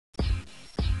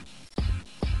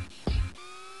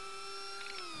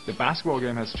The basketball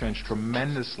game has changed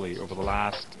tremendously over the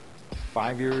last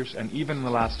 5 years, and even in the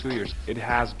last 2 years. It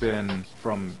has been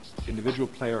from individual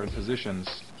player and positions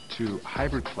to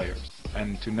hybrid players,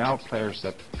 and to now players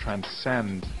that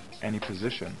transcend any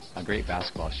position. A great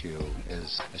basketball shoe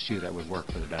is a shoe that would work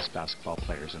for the best basketball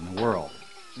players in the world.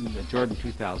 The Jordan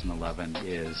 2011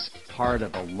 is part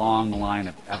of a long line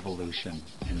of evolution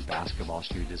in basketball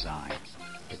shoe design.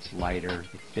 It's lighter,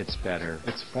 it fits better.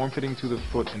 It's form-fitting to the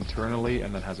foot internally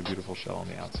and then has a beautiful shell on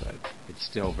the outside. It's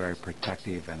still very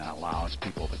protective and allows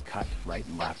people to cut right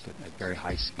and left at very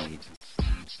high speed.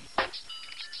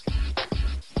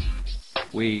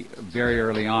 We very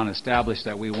early on established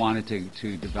that we wanted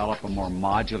to develop a more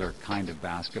modular kind of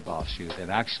basketball shoe that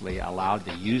actually allowed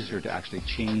the user to actually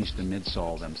change the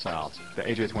midsole themselves. The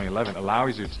AJ 2011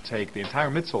 allows you to take the entire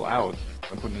midsole out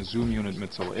and put in a zoom unit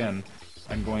midsole in,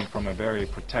 and going from a very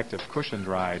protective cushioned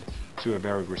ride to a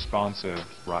very responsive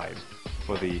ride.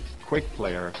 For the quick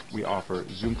player, we offer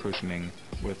zoom cushioning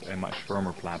with a much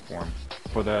firmer platform.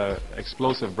 For the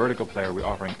explosive vertical player, we're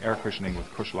offering air cushioning with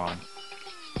Cushlon.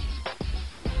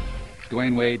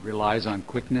 Dwayne Wade relies on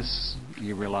quickness.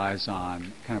 He relies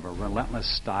on kind of a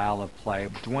relentless style of play.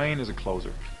 Dwayne is a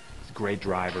closer. He's a great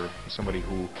driver, somebody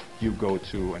who you go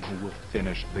to and who will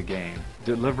finish the game.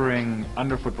 Delivering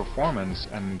underfoot performance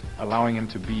and allowing him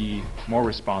to be more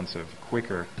responsive,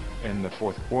 quicker in the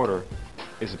fourth quarter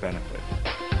is a benefit.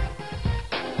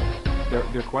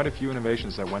 There are quite a few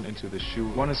innovations that went into the shoe.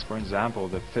 One is, for example,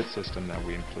 the fit system that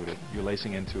we included. You're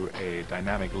lacing into a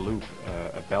dynamic loop,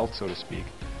 a belt, so to speak.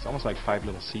 It's almost like 5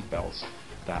 little seat belts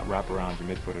that wrap around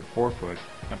your midfoot and forefoot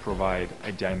and provide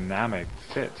a dynamic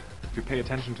fit. If you pay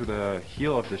attention to the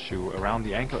heel of the shoe, around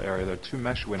the ankle area, there are 2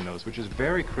 mesh windows, which is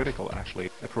very critical actually.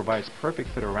 It provides perfect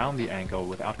fit around the ankle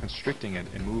without constricting it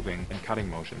in moving and cutting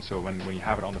motion. So when you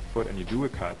have it on the foot and you do a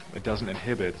cut, it doesn't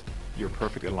inhibit your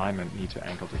perfect alignment knee to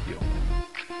ankle to heel.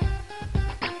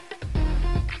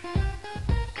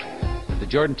 The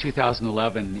Jordan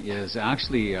 2011 is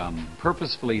actually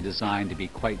purposefully designed to be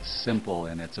quite simple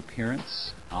in its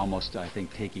appearance, almost I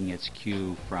think taking its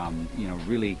cue from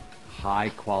really high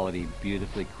quality,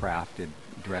 beautifully crafted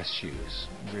dress shoes.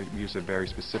 We use a very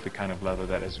specific kind of leather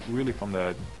that is really from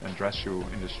the dress shoe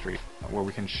industry, where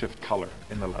we can shift color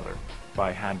in the leather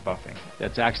by hand buffing.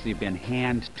 That's actually been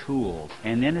hand tooled,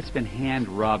 and then it's been hand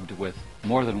rubbed with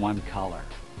more than one color.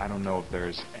 I don't know if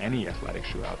there's any athletic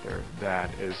shoe out there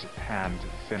that is hand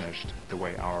finished the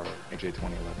way our AJ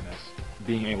 2011 is.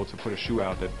 Being able to put a shoe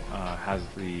out that has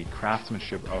the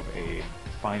craftsmanship of a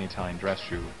fine Italian dress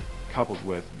shoe coupled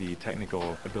with the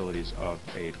technical abilities of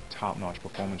a top-notch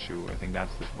performance shoe, I think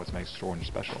that's what makes Jordan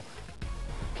special.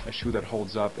 A shoe that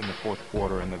holds up in the fourth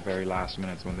quarter in the very last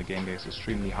minutes when the game gets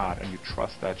extremely hot and you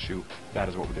trust that shoe, that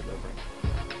is what we're delivering.